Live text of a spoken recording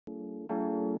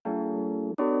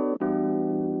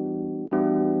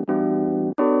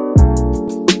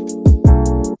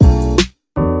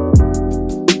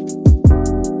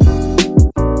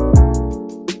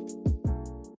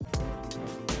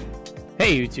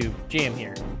Hey YouTube, Jam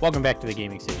here. Welcome back to the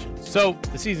gaming station. So,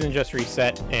 the season just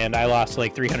reset, and I lost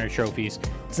like 300 trophies.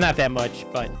 It's not that much,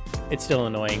 but it's still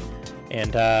annoying.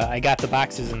 And I got the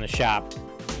boxes in the shop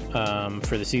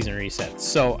for the season reset.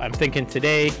 So, I'm thinking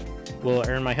today we'll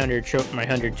earn my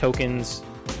 100 tokens,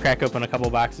 crack open a couple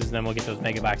boxes, and then we'll get those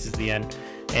mega boxes at the end,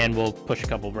 and we'll push a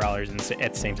couple brawlers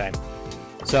at the same time.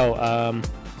 So,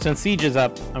 since Siege is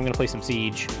up, I'm going to play some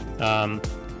Siege. I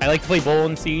like to play Bull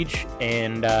in Siege,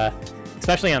 and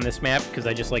especially on this map, because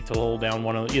I just like to hold down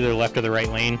one of either left or the right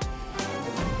lane.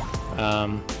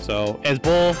 So as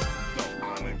Bull,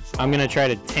 I'm gonna try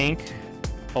to tank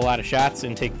a lot of shots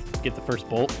and get the first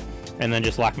bolt, and then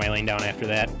just lock my lane down after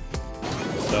that.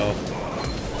 So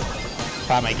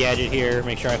pop my gadget here,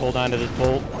 make sure I hold on to this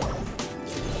bolt.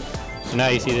 So now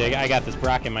you see that I got this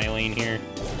Brock in my lane here.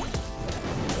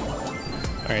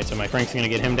 All right, so my Frank's gonna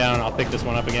get him down. I'll pick this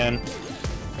one up again.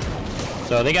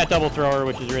 So they got double thrower,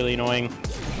 which is really annoying.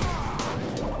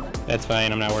 That's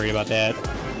fine, I'm not worried about that.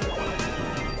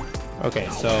 Okay,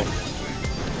 so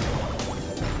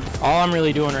all I'm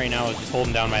really doing right now is just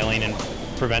holding down my lane and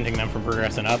preventing them from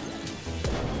progressing up,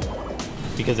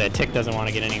 because that tick doesn't want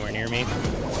to get anywhere near me.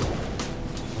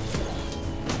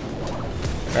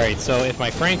 Alright, so if my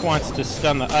Frank wants to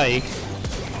stun the Ike,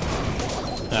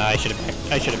 I should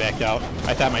have backed out.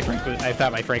 I thought my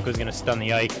Frank was gonna stun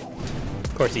the Ike.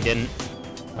 Of course he didn't.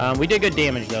 We did good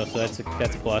damage though, so that's a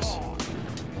plus.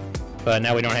 But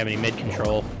now we don't have any mid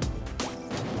control.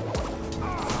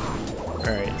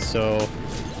 Alright, so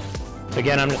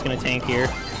again I'm just gonna tank here.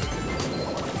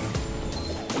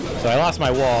 So I lost my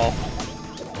wall.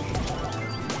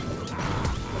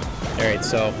 Alright,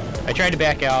 so I tried to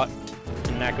back out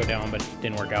and not go down, but it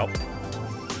didn't work out.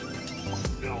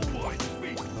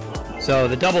 So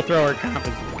the double thrower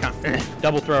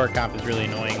comp is really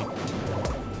annoying.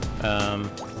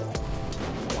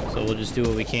 So we'll just do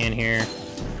what we can here.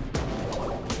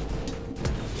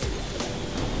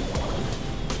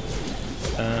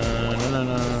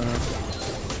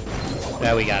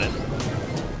 Yeah, we got it.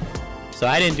 So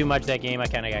I didn't do much that game. I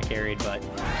kind of got carried, but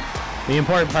the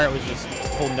important part was just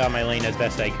holding down my lane as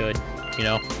best I could, you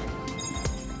know?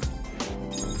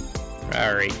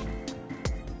 Alright.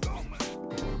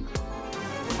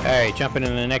 Alright, jumping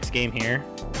into the next game here.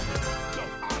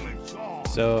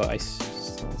 So I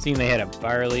seen they had a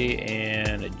Barley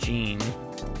and a Jean.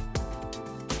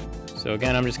 So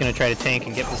again, I'm just going to try to tank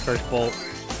and get this first bolt.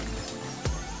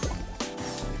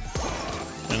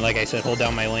 And like I said, hold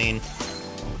down my lane.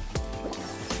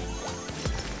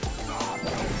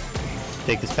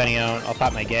 Take this penny out. I'll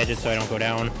pop my gadget so I don't go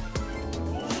down.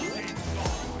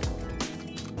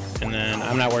 And then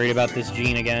I'm not worried about this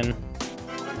Jean again.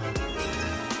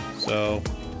 So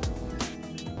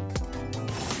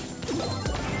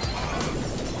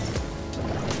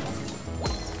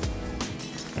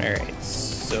alright,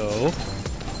 so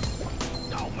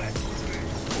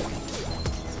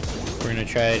we're gonna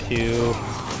try to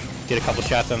get a couple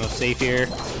shots on the safe here,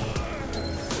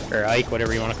 or Ike,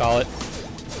 whatever you want to call it.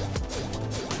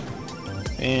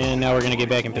 And now we're gonna get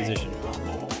back in position.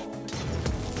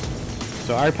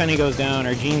 So our penny goes down,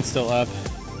 our Jean's still up.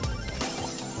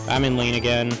 I'm in lane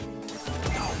again.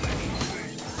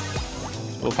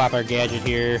 We'll pop our gadget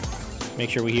here,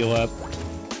 make sure we heal up.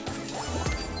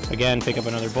 Again, pick up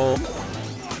another bolt.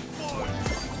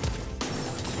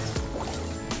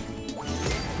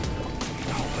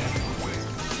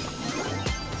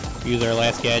 Use our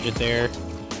last gadget there,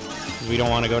 because we don't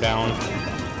want to go down.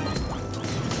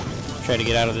 Try to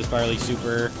get out of this Barley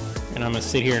super, and I'm going to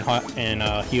sit here and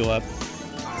heal up.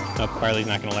 Nope, Barley's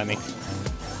not going to let me.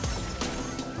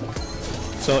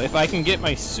 So if I can get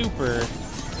my super,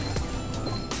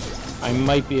 I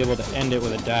might be able to end it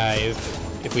with a dive.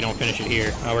 If we don't finish it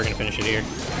here. Oh, we're gonna finish it here.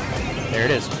 There it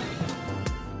is.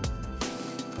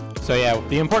 So yeah,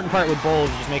 the important part with Bull is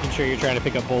just making sure you're trying to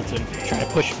pick up bolts and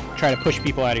try to push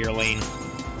people out of your lane.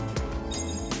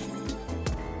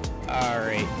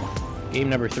 Alright. Game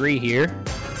number 3 here.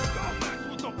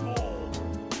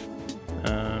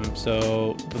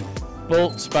 So the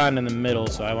bolt spawned in the middle,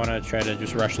 so I wanna try to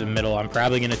just rush the middle. I'm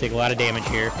probably gonna take a lot of damage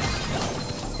here.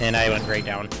 And I went right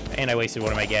down. And I wasted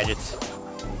one of my gadgets.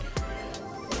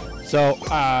 So,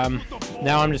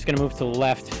 now I'm just going to move to the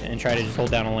left and try to just hold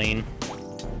down a lane.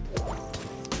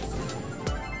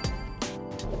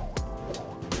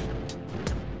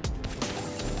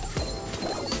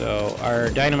 So, our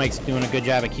Dynamite's doing a good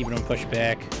job of keeping them pushed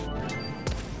back.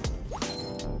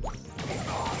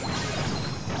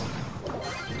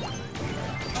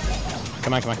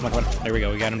 Come on, come on, come on, come on. There we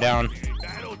go, we got him down.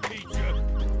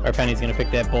 Our Penny's going to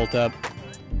pick that bolt up.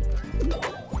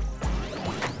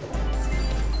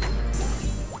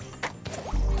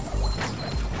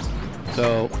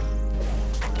 So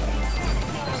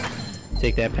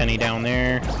take that penny down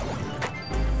there.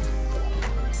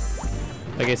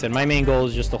 Like I said, my main goal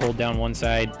is just to hold down one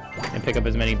side and pick up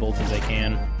as many bolts as I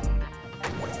can.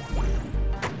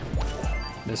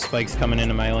 This spike's coming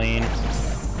into my lane.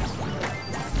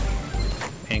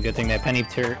 And good thing that penny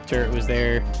turret was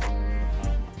there.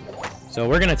 So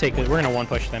we're gonna take this, we're gonna one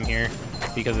push them here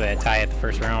because of that tie at the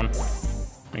first round.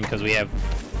 And because we have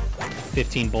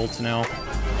 15 bolts now.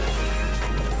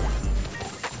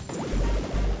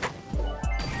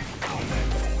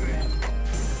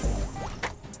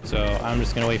 So I'm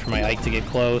just gonna wait for my Ike to get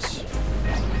close.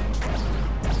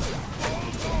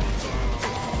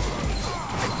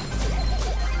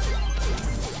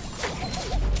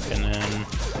 And then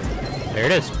there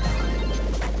it is.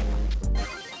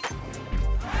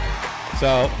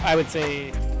 So I would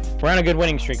say we're on a good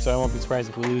winning streak, so I won't be surprised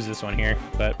if we lose this one here,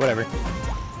 but whatever.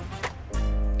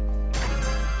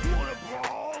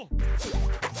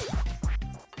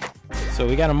 So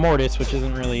we got a Mortis, which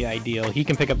isn't really ideal. He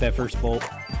can pick up that first bolt.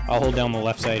 I'll hold down the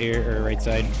left side here, or right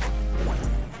side.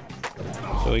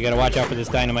 So we gotta watch out for this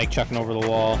Dynamite chucking over the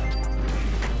wall.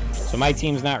 So my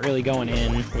team's not really going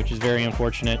in, which is very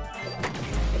unfortunate.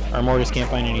 Our Mortis can't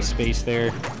find any space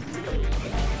there.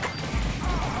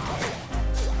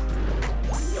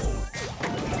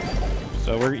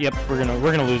 So we're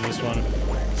gonna lose this one.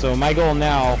 So my goal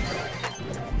now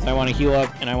is I want to heal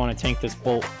up and I want to tank this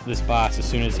boss as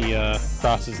soon as he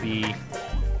crosses the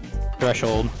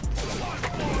threshold.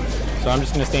 So I'm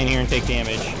just gonna stand here and take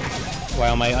damage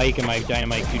while my Ike and my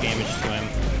Dynamite do damage to him.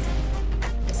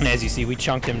 And as you see, we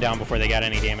chunked him down before they got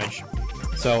any damage.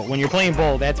 So when you're playing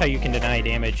Bull, that's how you can deny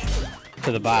damage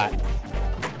to the bot.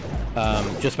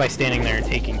 Just by standing there and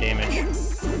taking damage.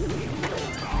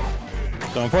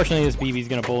 So unfortunately this BB's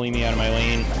gonna bully me out of my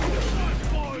lane.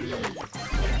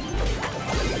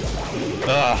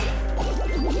 Ugh.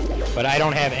 But I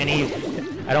don't have any,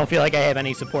 I don't feel like I have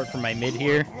any support from my mid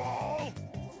here.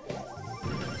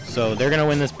 So they're gonna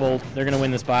win this bolt, they're gonna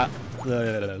win this bot,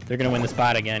 they're gonna win this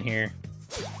bot again here.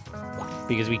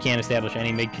 Because we can't establish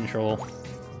any mid control.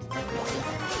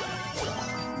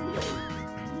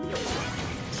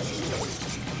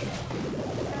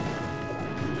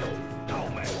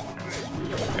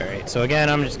 Alright, so again,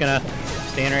 I'm just gonna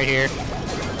stand right here.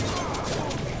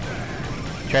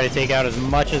 Try to take out as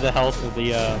much of the health of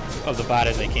the bot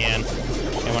as I can.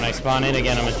 And when I spawn in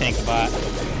again, I'm gonna tank the bot.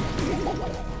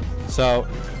 So,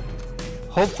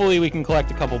 hopefully we can collect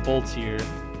a couple bolts here.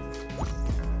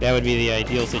 That would be the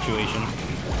ideal situation.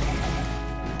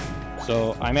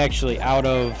 So, I'm actually out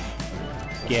of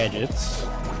gadgets.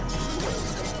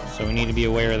 So we need to be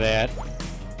aware of that.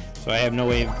 So I have no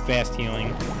way of fast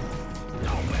healing.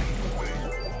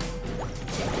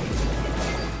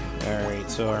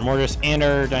 Alright, so our Mortis and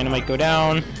our Dynamite go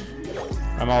down.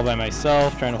 I'm all by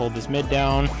myself, trying to hold this mid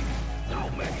down.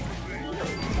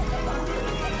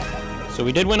 So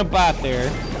we did win a bot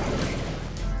there.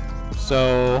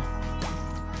 So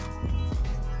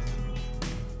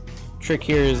trick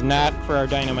here is not for our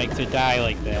Dynamite to die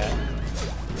like that.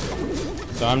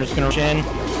 So I'm just gonna rush in.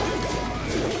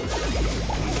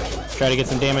 Try to get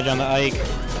some damage on the Ike.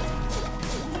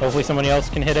 Hopefully somebody else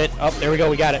can hit it. Oh, there we go,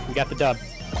 we got it. We got the dub.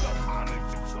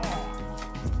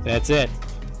 That's it.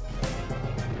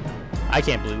 I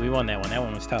can't believe we won that one. That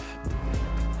one was tough.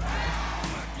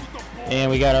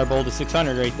 And we got our bowl to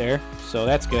 600 right there, so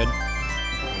that's good.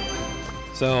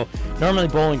 So normally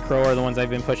Bull and Crow are the ones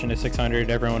I've been pushing to 600.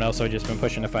 Everyone else I've just been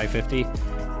pushing to 550.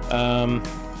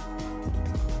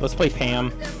 Let's play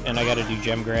Pam, and I got to do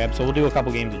gem grab. So we'll do a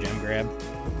couple games of gem grab.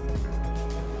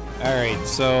 All right,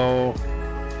 so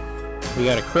we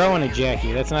got a Crow and a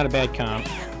Jackie. That's not a bad comp.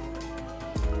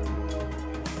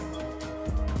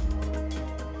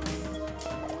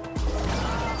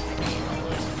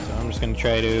 Going to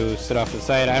try to sit off to the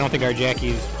side. I don't think our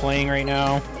Jackie's playing right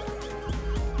now,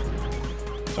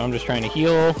 so I'm just trying to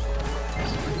heal.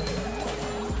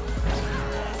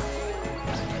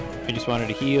 I just wanted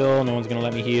to heal. No one's going to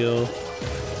let me heal.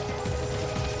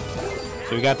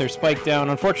 So we got their spike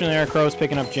down. Unfortunately, our Crow's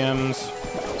picking up gems.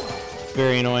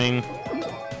 Very annoying.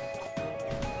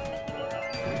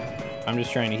 I'm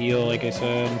just trying to heal, like I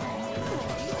said.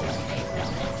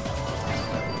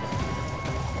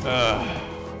 Ugh.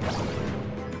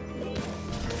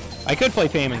 I could play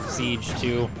Pam in Siege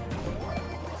too.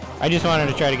 I just wanted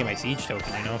to try to get my Siege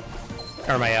token, you know,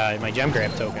 or my gem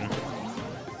grab token.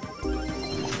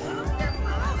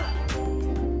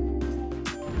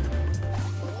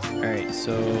 All right,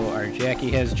 so our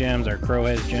Jackie has gems, our Crow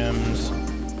has gems.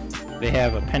 They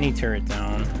have a penny turret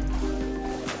down.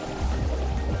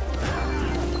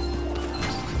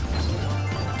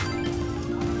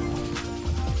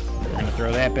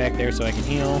 throw that back there so I can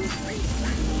heal.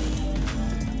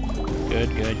 Good,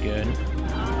 good, good.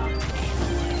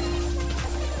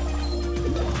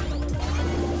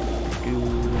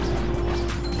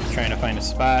 Trying to find a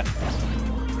spot.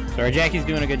 So our Jackie's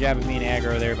doing a good job of being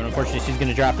aggro there, but unfortunately she's going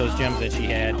to drop those gems that she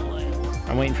had.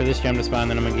 I'm waiting for this gem to spawn,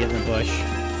 then I'm going to get in the bush.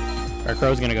 Our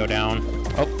Crow's going to go down.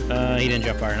 Oh, he didn't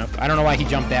jump far enough. I don't know why he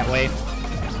jumped that way.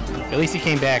 At least he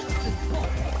came back.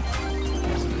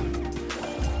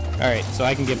 Alright, so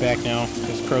I can get back now,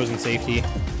 because Crow's in safety.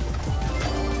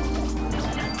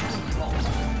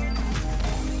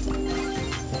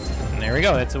 And there we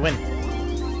go, that's a win.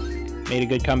 Made a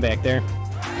good comeback there.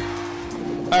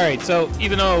 Alright, so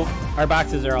even though our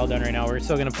boxes are all done right now,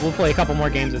 we'll play a couple more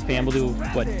games as Pam. We'll do,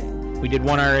 what, we did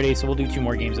one already, so we'll do 2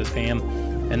 more games as Pam,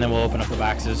 and then we'll open up the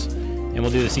boxes. And we'll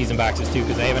do the season boxes too,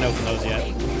 because I haven't opened those yet.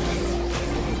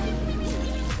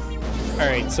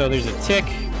 Alright, so there's a tick,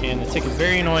 and the tick is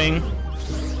very annoying.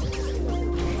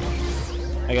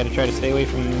 I gotta try to stay away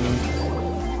from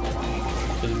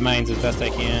his mines as best I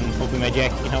can. Hopefully my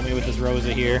Jackie can help me with this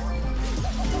Rosa here.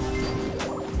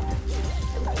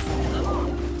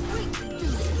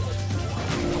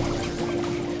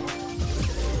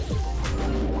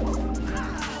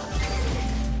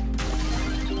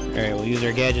 Alright, we'll use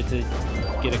our gadget to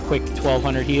get a quick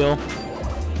 1200 heal.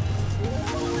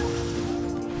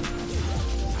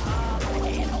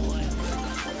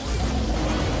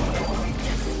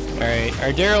 Alright,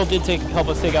 our Daryl did help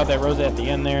us take out that Rosa at the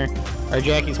end there. Our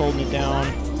Jackie's holding it down.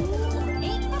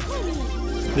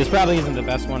 This probably isn't the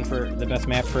best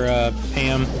map for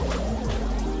Pam.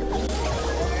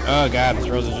 Oh god, this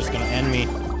Rosa's just gonna end me.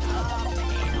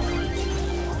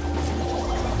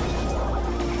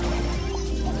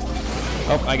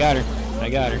 Oh, I got her. I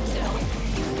got her.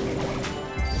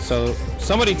 So,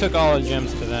 somebody took all the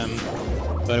gems to them,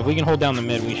 but if we can hold down the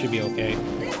mid, we should be okay.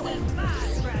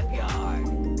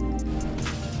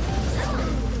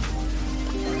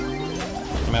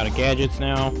 I'm out of gadgets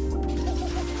now.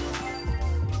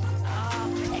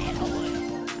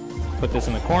 Put this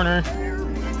in the corner.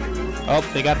 Oh,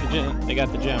 they got the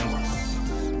gems.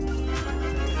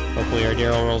 Hopefully our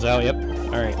Daryl rolls out. Yep.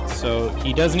 All right. So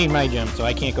he does need my gem, so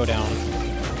I can't go down.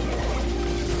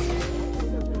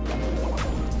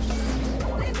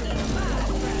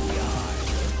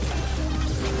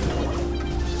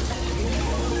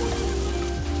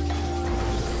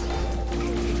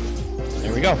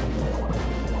 There we go.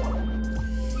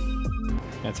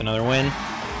 That's another win.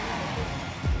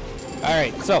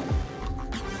 Alright, so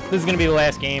this is going to be the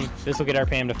last game. This will get our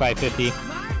Pam to 550.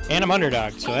 And I'm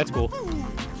underdog, so that's cool.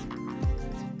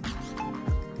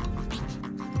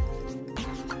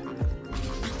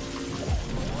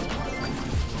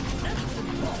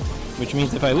 Which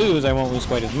means if I lose, I won't lose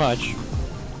quite as much.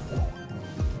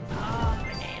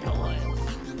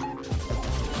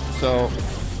 So,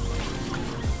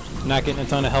 not getting a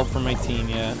ton of help from my team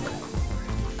yet.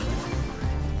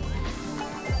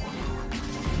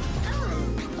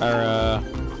 Our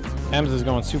Ems is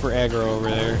going super aggro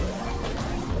over there.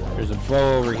 There's a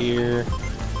bow over here.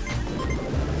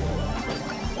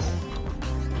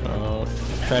 So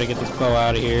try to get this bow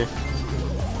out of here.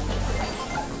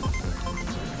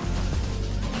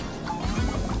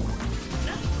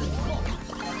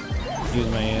 Use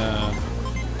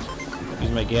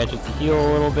my gadget to heal a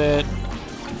little bit.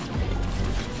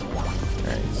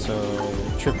 Alright, so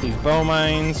trip these bow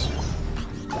mines.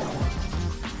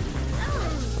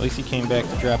 At least he came back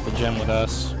to drop the gem with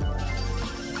us.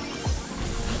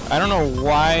 I don't know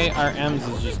why our Ems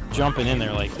is just jumping in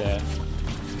there like that.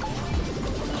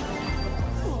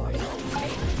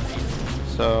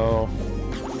 So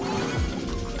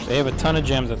they have a ton of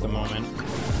gems at the moment.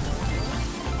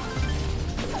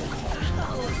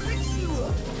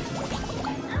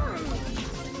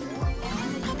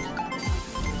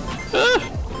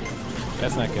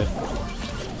 That's not good.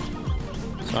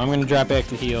 So I'm gonna drop back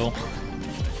to heal.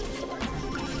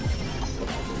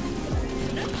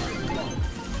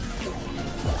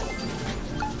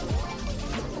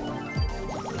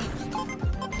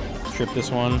 Trip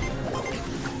this one.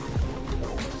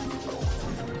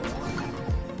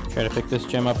 Try to pick this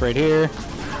gem up right here.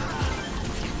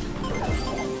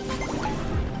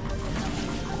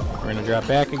 We're gonna drop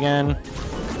back again.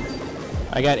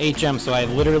 I got 8 gems, so I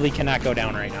literally cannot go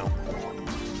down right now.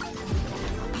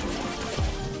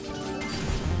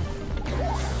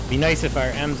 Be nice if our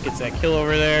Ems gets that kill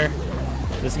over there.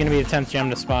 This is gonna be the 10th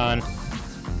gem to spawn.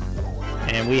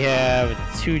 And we have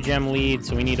a 2 gem lead,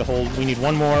 so we need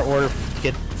one more order to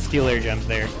get steal air gems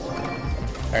there.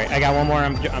 Alright, I got one more,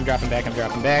 I'm dropping back.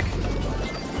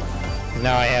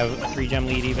 Now I have a 3 gem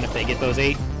lead even if they get those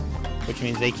 8, which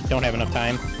means they don't have enough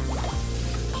time.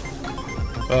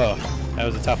 Oh, that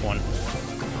was a tough one.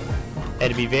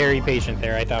 Had to be very patient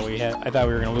there. I thought we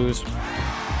were gonna lose.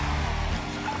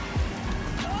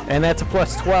 And that's a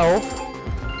plus 12.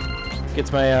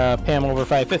 Gets my Pam over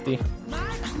 550.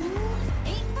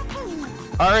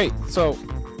 All right, so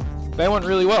that went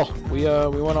really well. We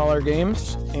won all our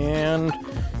games and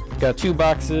got 2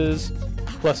 boxes.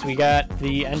 Plus we got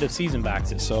the end of season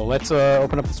boxes. So let's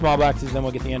open up the small boxes, then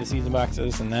we'll get the end of season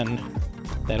boxes, and then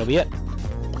that'll be it.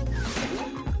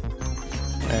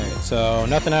 Alright, so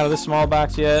nothing out of this small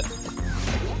box yet.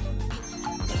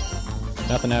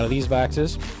 Nothing out of these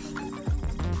boxes.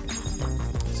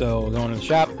 So we'll go into the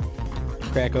shop,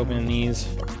 crack open these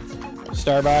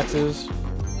star boxes.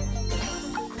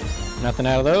 Nothing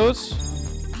out of those.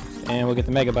 And we'll get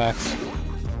the mega box.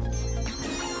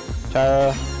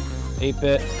 Tara,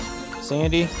 8-bit,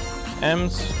 Sandy,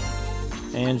 Ems,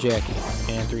 and Jackie.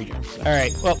 And 3 gems.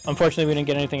 Alright, well, unfortunately we didn't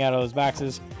get anything out of those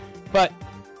boxes. But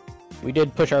we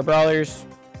did push our brawlers.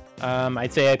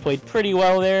 I'd say I played pretty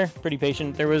well there, pretty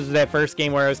patient. There was that first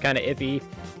game where I was kind of iffy,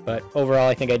 but overall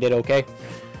I think I did okay.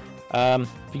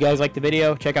 If you guys liked the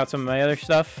video, check out some of my other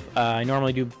stuff. I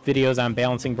normally do videos on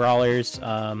balancing brawlers.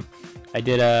 I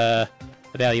did a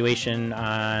evaluation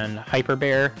on Hyper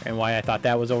Bear and why I thought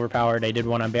that was overpowered. I did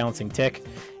one on balancing Tick,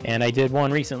 and I did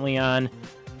one recently on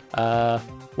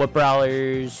what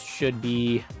brawlers should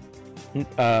be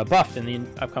buffed in the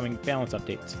upcoming balance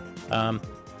updates.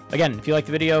 Again, if you liked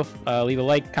the video, leave a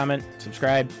like, comment,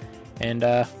 subscribe, and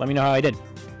let me know how I did.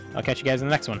 I'll catch you guys in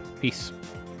the next one. Peace.